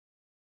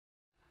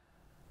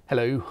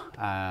Hello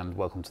and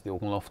welcome to the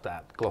Organ Loft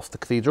at Gloucester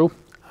Cathedral,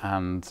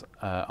 and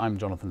I'm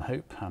Jonathan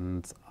Hope,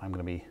 and I'm going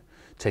to be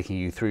taking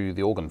you through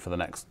the organ for the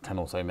next 10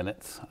 or so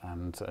minutes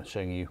and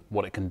showing you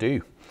what it can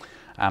do.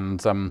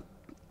 And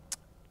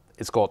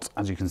it's got,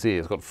 as you can see,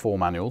 it's got 4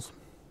 manuals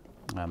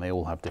and they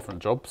all have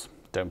different jobs.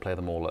 Don't play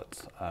them all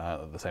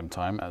at the same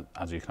time,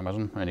 as you can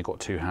imagine. I've only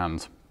got 2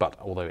 hands, but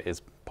although it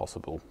is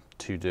possible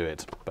to do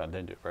it, but I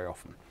don't do it very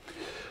often.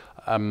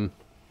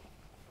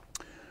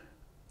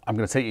 I'm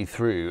going to take you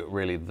through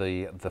really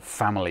the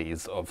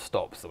families of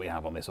stops that we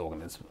have on this organ.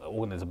 This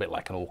organ is a bit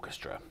like an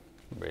orchestra,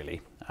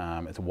 really.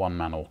 It's a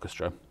one-man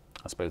orchestra.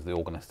 I suppose the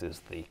organist is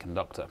the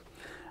conductor,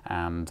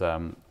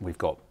 and we've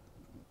got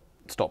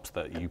stops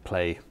that you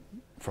play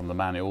from the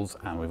manuals,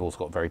 and we've also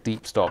got very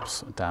deep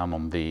stops down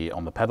on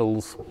the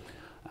pedals,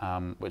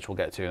 which we'll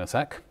get to in a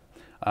sec.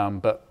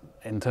 But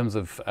in terms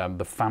of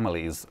the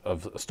families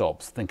of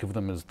stops, think of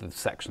them as the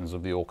sections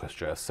of the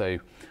orchestra. So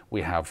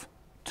we have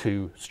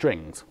 2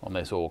 strings on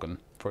this organ.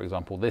 For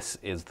example, this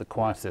is the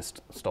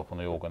quietest stop on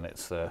the organ.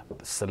 It's the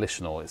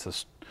solitional. It's a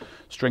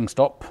string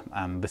stop,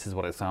 and this is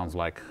what it sounds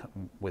like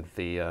with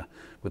the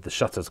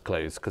shutters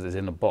closed, because it's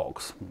in a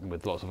box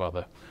with lots of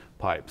other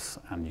pipes,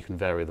 and you can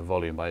vary the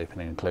volume by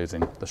opening and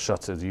closing the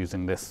shutters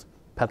using this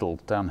pedal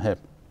down here.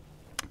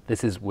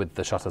 This is with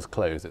the shutters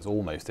closed. It's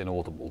almost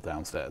inaudible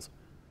downstairs.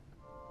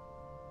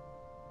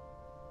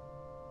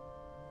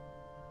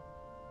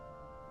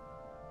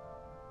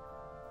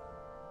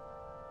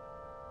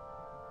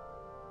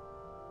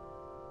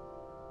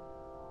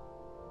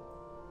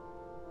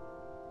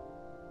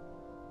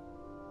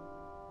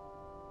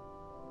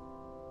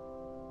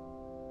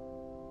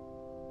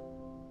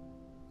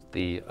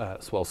 The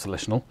swell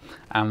solitional,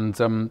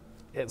 and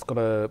it's got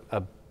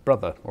a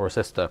brother or a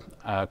sister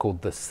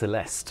called the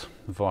celeste,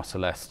 voix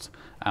celeste.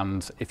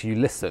 And if you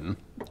listen,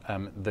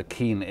 the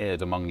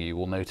keen-eared among you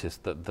will notice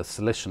that the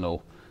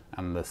solitional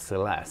and the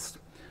celeste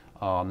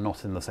are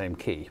not in the same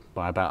key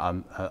by about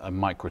a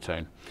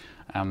microtone,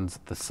 and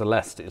the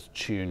celeste is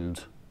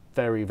tuned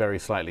very, very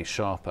slightly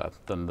sharper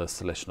than the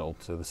solitional.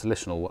 So the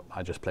solitional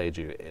I just played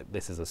you,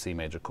 this is a C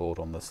major chord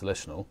on the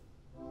solitional.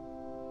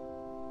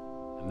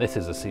 And this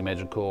is a C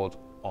major chord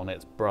on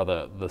its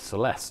brother, the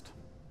celeste.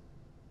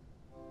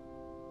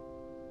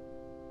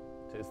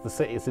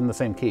 So it's in the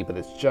same key, but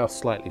it's just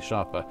slightly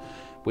sharper,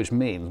 which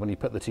means when you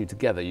put the 2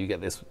 together, you get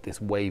this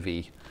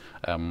wavy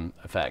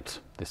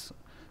effect. This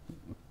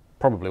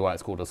probably why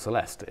it's called a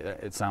celeste.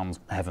 It sounds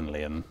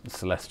heavenly and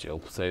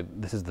celestial. So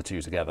this is the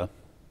 2 together.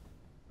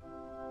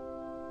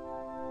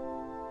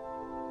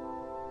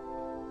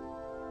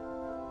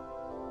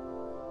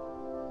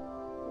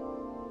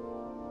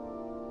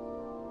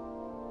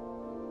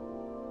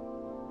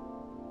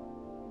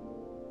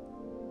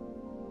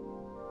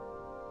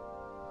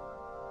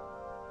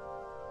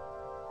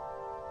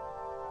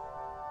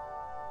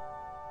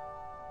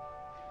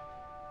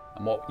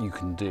 And what you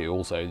can do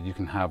also, you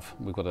can have,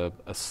 we've got a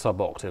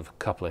sub-octave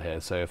coupler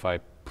here, so if I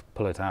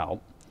pull it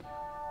out,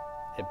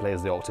 it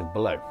plays the octave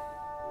below,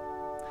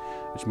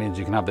 which means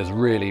you can have this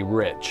really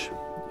rich,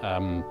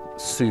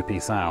 soupy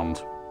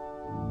sound.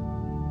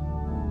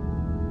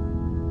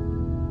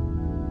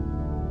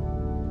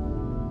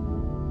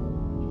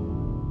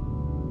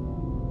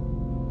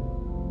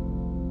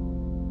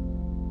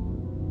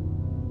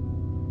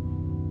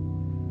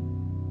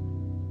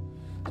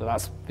 So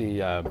that's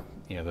the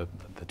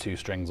the 2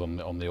 strings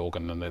on the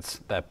organ, and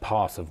they're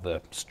part of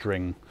the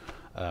string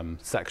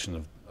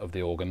section of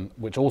the organ,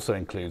 which also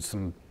includes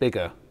some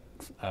bigger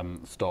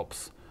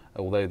stops.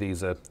 Although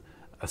these are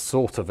a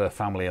sort of a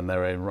family in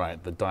their own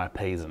right, the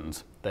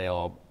diapasons. They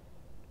are,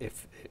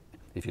 if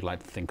you'd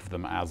like to think of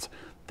them as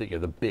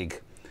the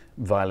big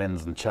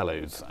violins and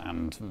cellos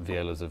and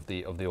violas of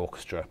the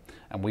orchestra.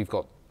 And we've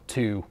got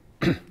 2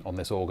 on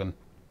this organ.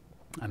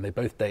 And they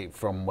both date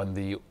from when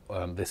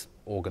this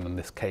organ in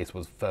this case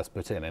was first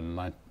put in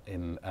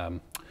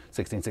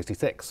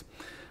 1666,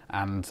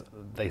 and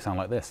they sound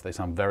like this. They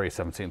sound very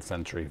 17th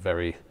century,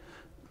 very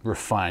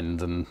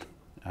refined and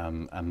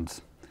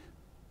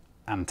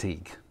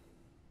antique.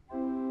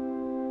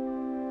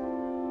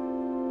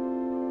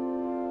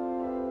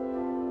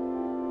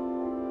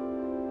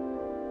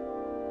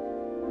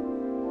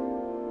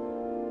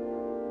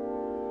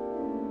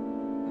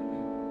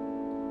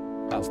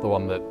 That's the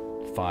one that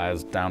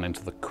fires down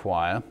into the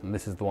choir, and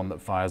this is the one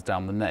that fires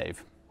down the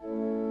nave.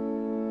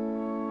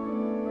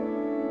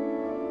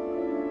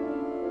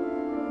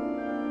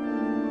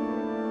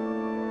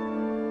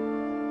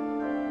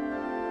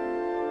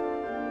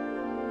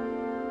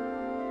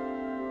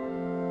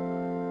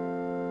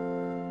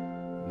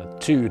 And the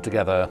 2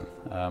 together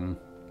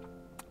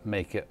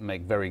make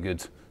very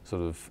good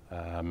sort of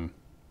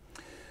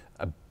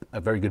a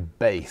very good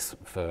base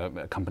for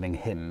accompanying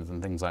hymns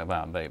and things like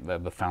that. They're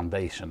the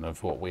foundation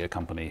of what we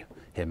accompany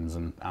hymns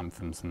and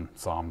anthems and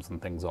psalms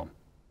and things on.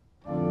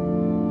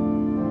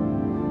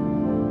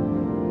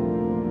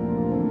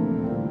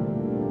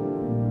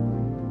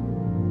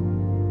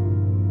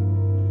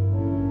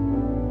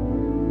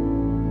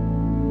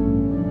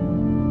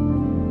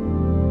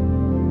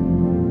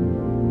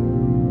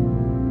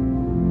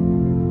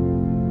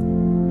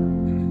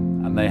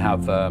 And they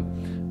have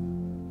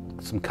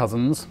some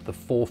cousins, the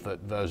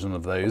 4-foot version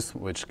of those,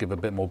 which give a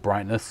bit more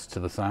brightness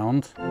to the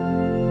sound.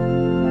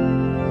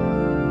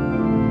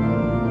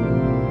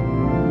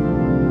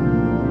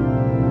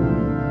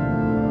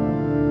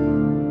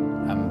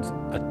 And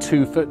a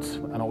 2-foot,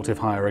 an octave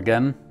higher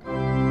again.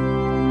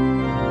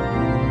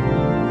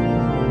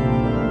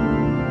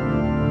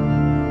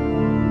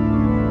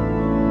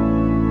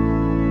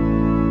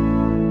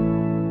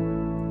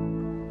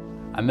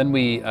 And then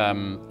we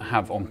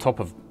have on top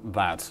of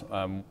that,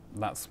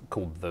 that's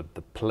called the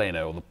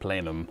plano or the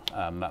planum.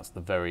 That's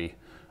the very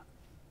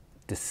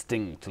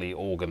distinctly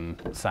organ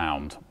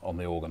sound on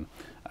the organ.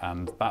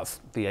 And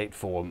that's the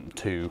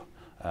 8/4-2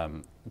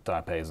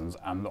 diapasons.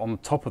 And on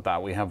top of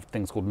that, we have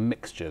things called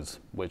mixtures,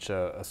 which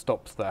are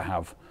stops that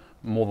have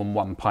more than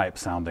one pipe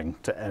sounding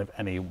to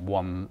any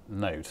one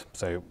note.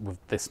 So with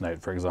this note,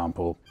 for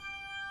example,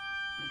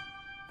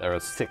 there are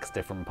 6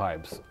 different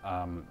pipes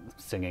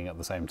singing at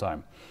the same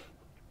time.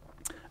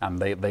 And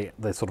they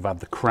sort of add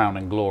the crown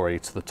and glory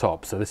to the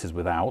top. So this is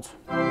without,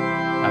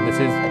 and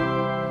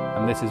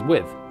this is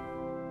with.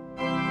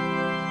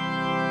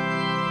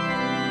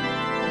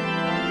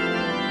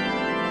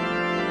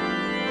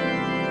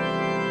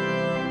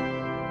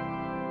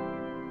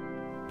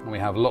 And we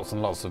have lots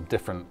and lots of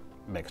different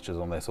mixtures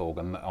on this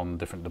organ on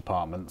different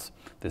departments.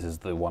 This is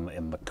the one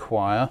in the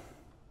choir.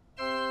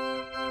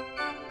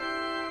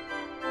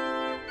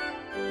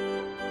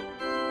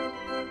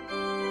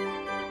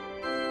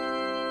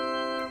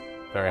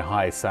 Very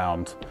high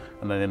sound.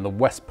 And then in the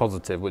West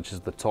Positive, which is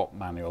the top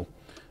manual,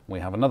 we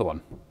have another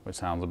one, which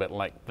sounds a bit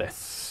like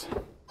this.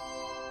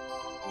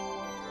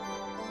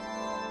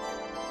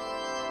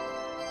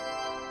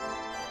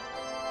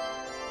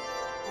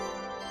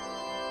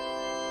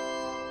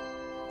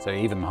 So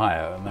even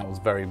higher, and that was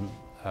very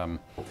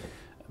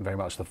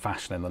much the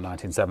fashion in the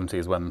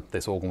 1970s when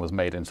this organ was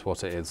made into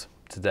what it is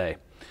today.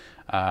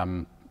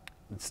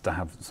 It's to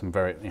have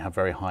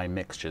very high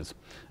mixtures.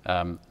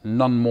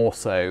 None more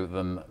so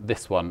than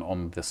this one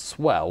on the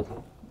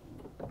swell,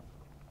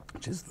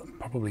 which is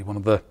probably one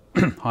of the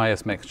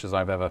highest mixtures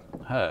I've ever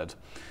heard.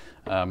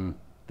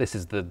 This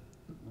is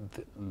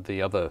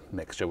the other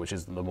mixture, which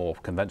is the more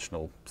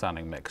conventional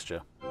sounding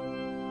mixture.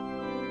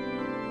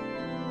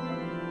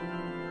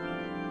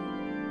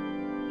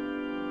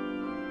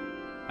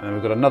 And then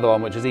we've got another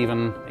one which is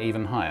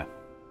even higher.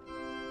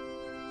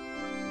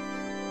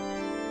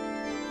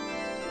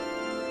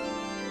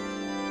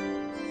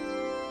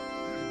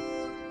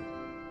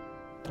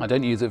 I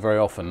don't use it very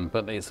often,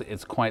 but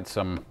it's quite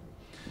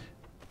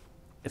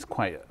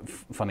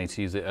funny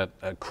to use it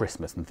at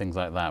Christmas and things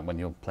like that when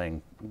you're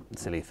playing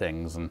silly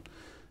things. And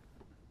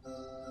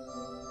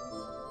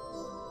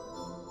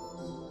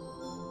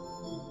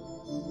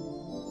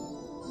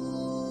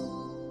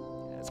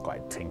it's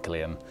quite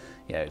tinkly, and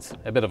yeah, it's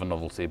a bit of a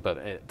novelty, but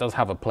it does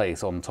have a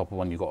place on top of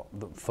when you've got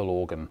the full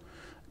organ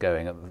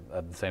going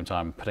at the same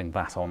time. Putting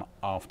that on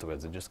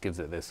afterwards, it just gives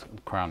it this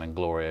crown and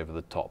glory over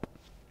the top.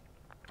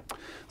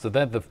 So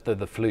they're the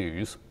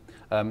flues.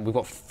 We've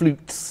got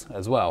flutes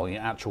as well, the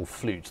actual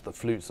flutes, the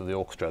flutes of the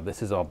orchestra.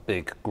 This is our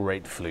big,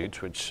 great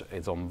flute, which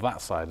is on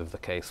that side of the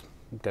case,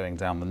 going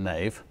down the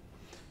nave.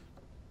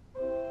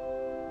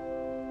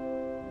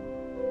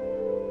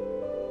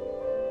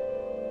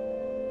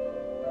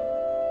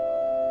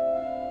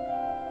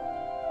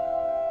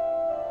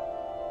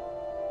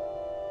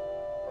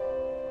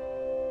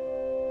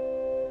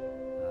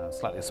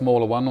 Slightly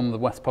smaller one on the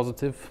West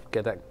Positive,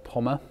 Gedek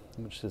Pommer,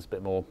 which is a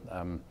bit more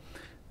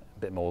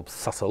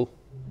subtle.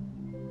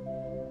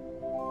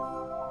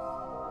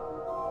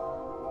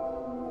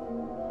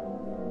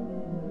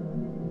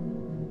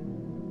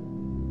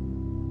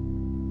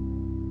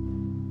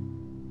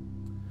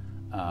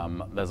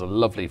 There's a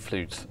lovely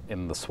flute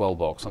in the swell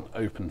box, an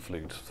open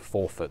flute,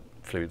 4-foot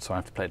flute, so I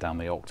have to play it down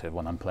the octave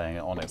when I'm playing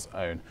it on its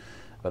own.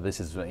 But this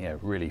is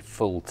really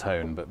full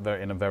tone, but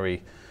in a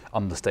very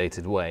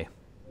understated way.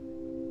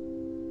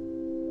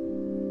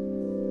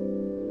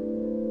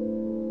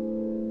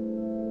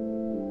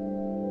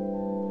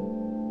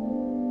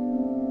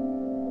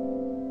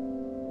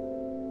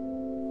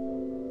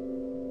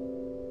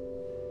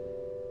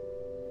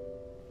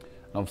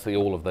 Obviously,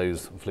 all of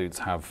those flutes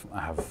have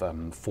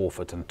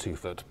 4-foot and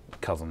 2-foot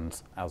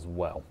cousins as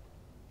well.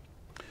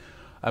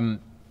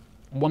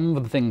 One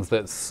of the things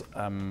that's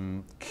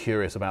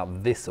curious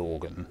about this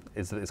organ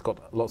is that it's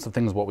got lots of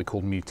things what we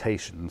call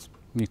mutations.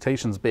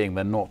 Mutations being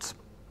they're not,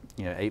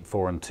 8,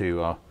 4, and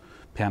 2 are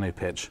piano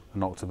pitch,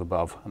 an octave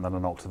above, and then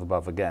an octave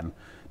above again.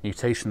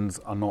 Mutations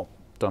are not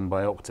done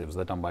by octaves;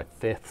 they're done by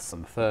fifths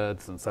and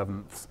thirds and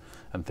sevenths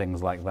and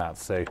things like that.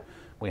 So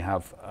we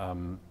have.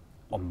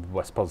 On the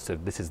West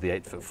Positive, this is the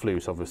 8-foot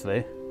flute,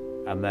 obviously,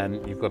 and then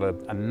you've got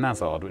a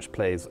nazard which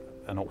plays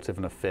an octave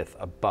and a fifth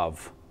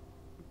above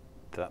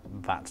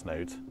that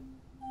note.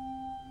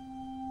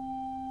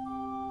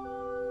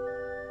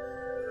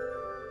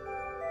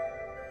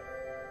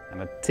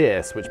 And a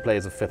tierce which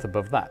plays a fifth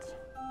above that.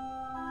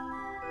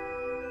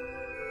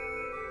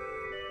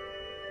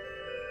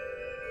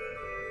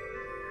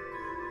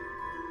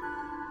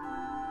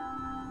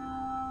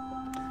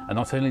 And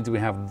not only do we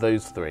have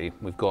those three,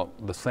 we've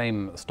got the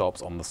same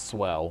stops on the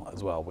swell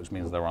as well, which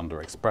means they're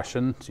under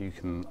expression, so you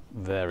can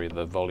vary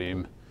the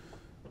volume.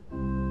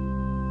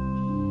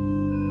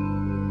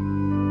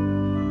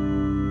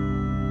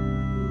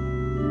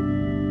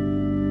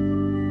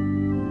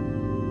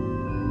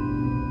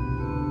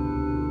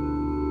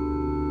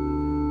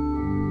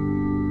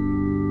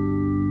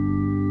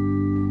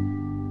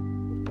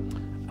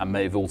 And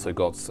they've also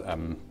got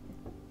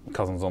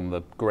cousins on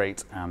the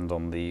grate and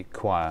on the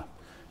choir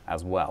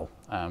as well,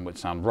 which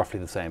sound roughly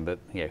the same, but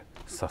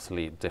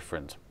subtly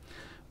different.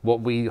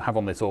 What we have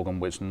on this organ,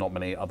 which not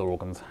many other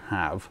organs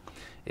have,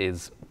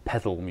 is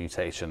pedal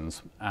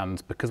mutations.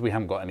 And because we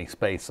haven't got any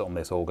space on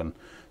this organ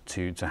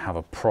to have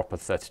a proper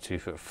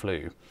 32-foot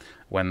flue,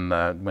 when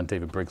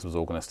David Briggs was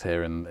organist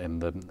here in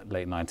the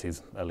late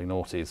 90s, early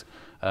noughties,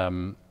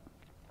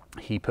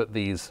 he put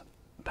these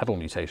pedal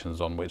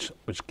mutations on, which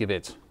give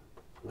it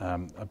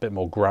a bit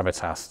more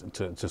gravitas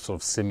to sort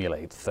of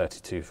simulate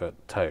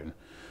 32-foot tone.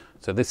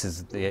 So this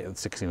is the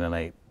 16 and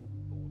 8.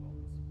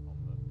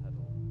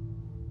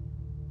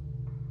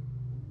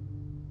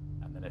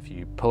 And then if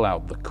you pull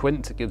out the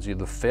quint, it gives you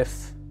the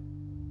 5th.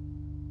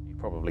 You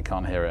probably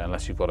can't hear it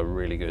unless you've got a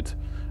really good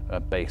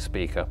bass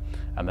speaker.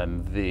 And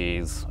then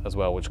these as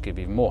well, which give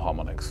even more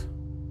harmonics.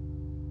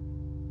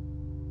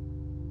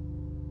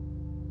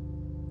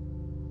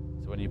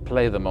 So when you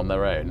play them on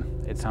their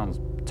own, it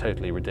sounds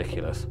totally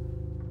ridiculous.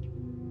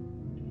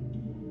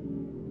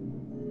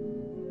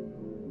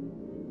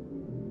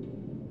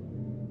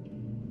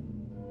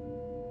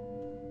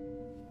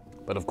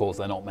 But of course,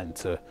 they're not meant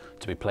to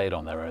be played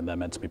on their own. They're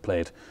meant to be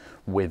played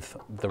with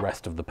the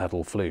rest of the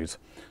pedal flutes.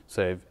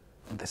 So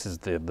this is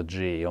the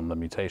G on the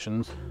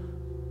Mutations.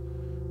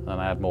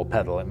 And I add more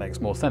pedal, it makes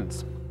more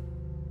sense.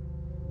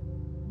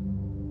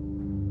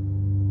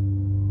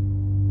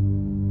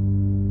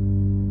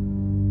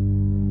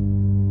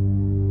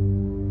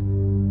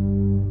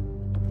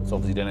 So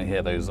obviously you don't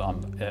hear those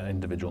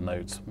individual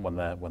notes when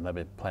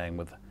they're playing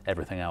with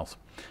everything else,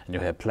 and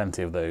you'll hear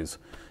plenty of those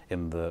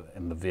in the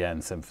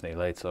Vienne Symphony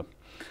later.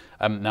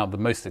 Now the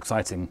most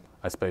exciting,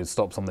 I suppose,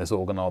 stops on this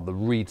organ are the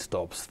reed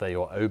stops. They're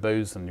your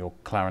oboes and your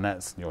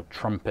clarinets and your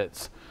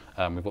trumpets.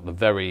 We've got the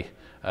very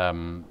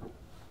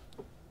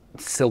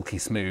silky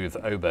smooth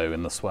oboe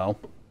in the swell.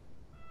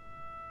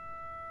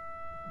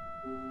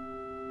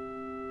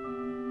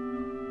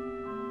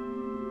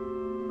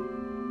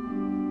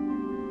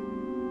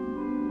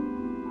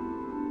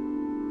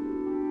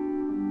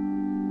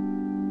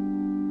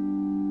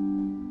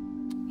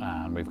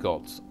 We've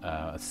got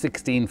a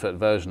 16-foot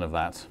version of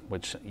that,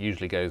 which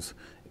usually goes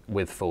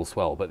with full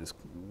swell, but it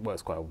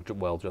works quite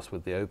well just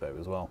with the oboe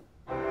as well.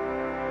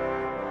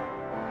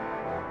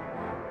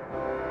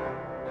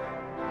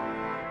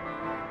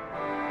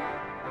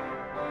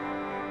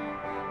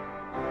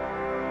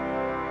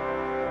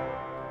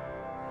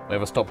 We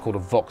have a stop called a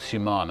vox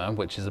humana,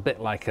 which is a bit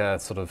like a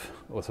sort of,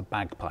 well, it's a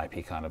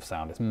bagpipey kind of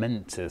sound. It's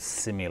meant to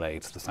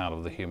simulate the sound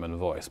of the human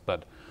voice,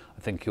 but I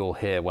think you'll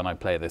hear when I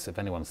play this, if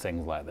anyone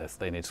sings like this,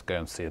 they need to go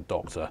and see a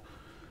doctor.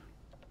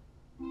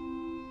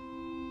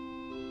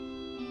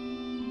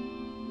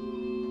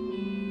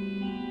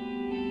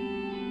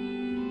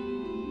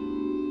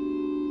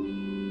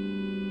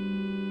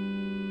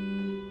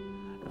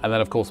 And then,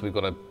 of course, we've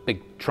got a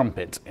big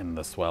trumpet in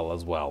the swell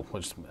as well,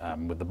 which,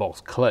 with the box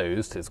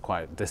closed, is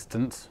quite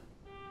distant.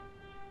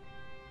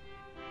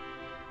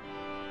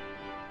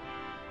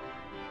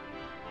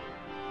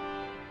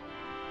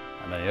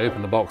 And then you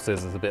open the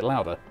boxes, it's a bit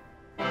louder.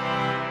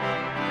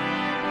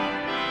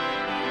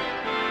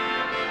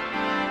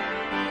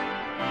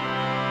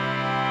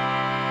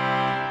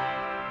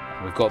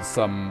 We've got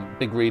some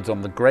big reeds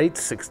on the grate,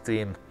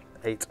 16,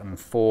 8 and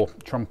 4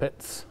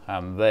 trumpets,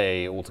 and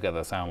they all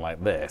together sound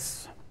like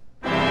this.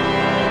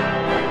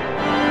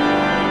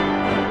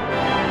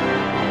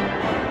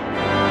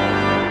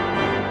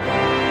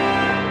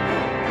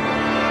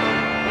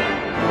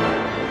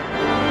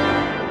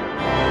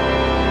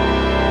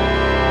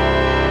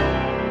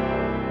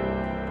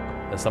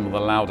 Some of the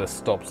loudest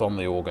stops on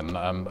the organ,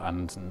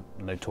 and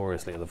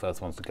notoriously the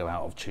first ones to go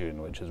out of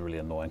tune, which is really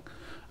annoying.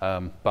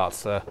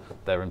 But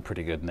they're in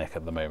pretty good nick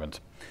at the moment.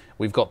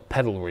 We've got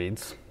pedal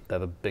reeds. They're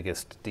the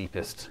biggest,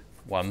 deepest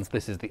ones.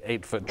 This is the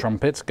 8-foot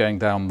trumpet going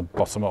down the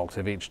bottom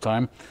octave each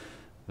time.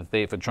 The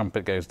 8-foot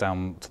trumpet goes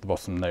down to the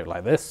bottom note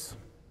like this.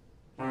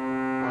 And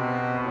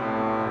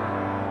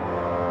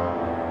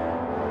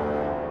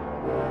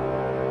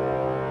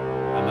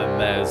then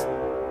there's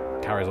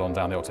carries on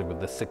down the octave with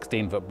the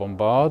 16-foot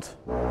bombard.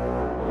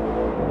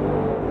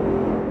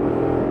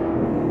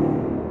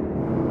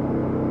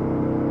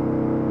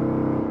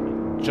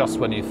 Just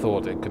when you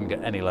thought it couldn't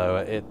get any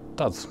lower, it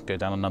does go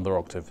down another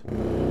octave.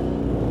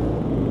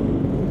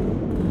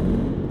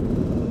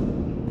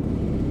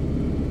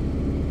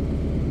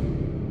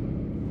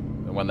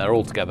 And when they're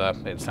all together,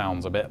 it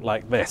sounds a bit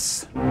like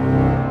this.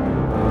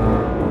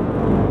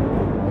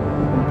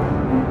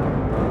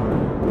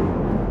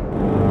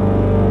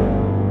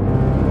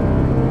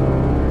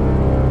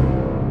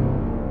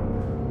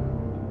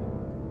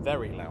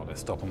 Very loud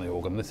loudest stop on the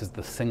organ. This is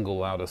the single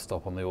loudest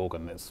stop on the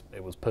organ.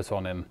 It was put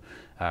on in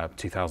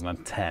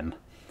 2010,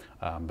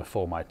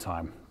 before my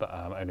time, but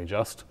only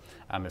just.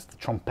 And it's the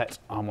trompette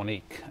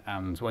harmonique.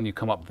 And when you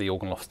come up the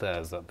organ loft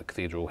stairs at the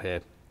cathedral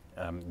here,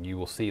 you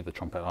will see the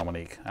trompette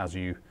harmonique as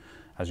you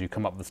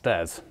come up the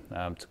stairs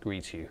to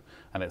greet you.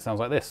 And it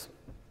sounds like this.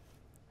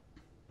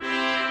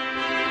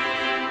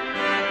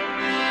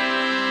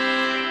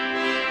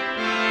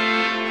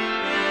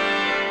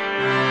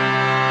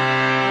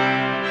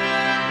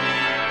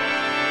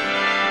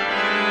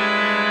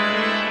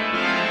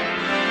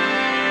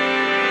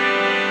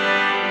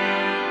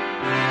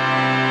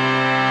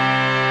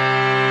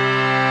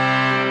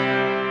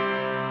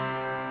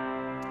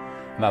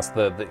 And that's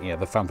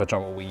the fanfare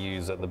trumpet we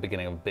use at the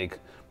beginning of big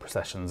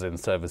processions in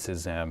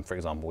services. For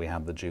example, we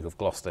had the Duke of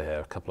Gloucester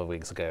here a couple of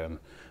weeks ago, and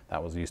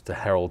that was used to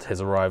herald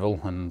his arrival.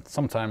 And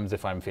sometimes,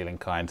 if I'm feeling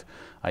kind,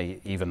 I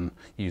even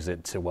use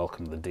it to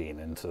welcome the Dean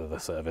into the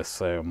service.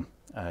 So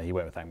he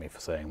won't thank me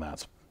for saying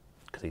that,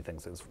 because he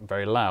thinks it's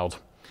very loud,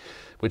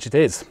 which it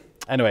is.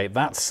 Anyway,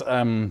 that's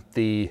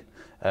the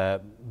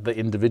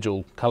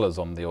individual colours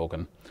on the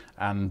organ.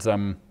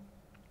 And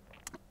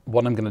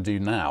what I'm going to do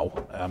now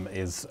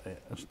is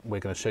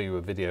we're going to show you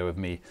a video of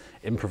me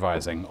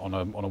improvising on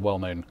a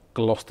well-known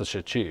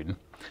Gloucestershire tune,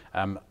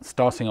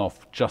 starting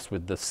off just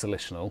with the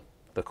solitional,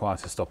 the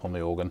quietest stop on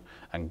the organ,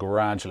 and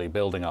gradually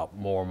building up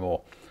more and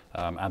more,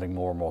 adding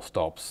more and more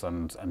stops,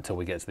 and until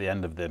we get to the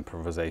end of the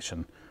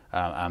improvisation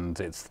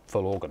and it's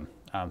full organ.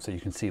 So you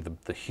can see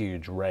the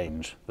huge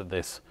range that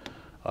this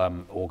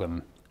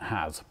organ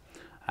has.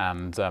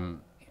 And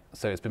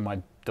so it's been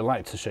my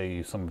delight to show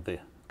you some of the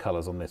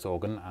colours on this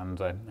organ,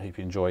 and I hope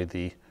you enjoy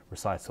the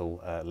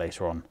recital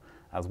later on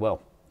as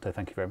well. So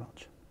thank you very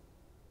much.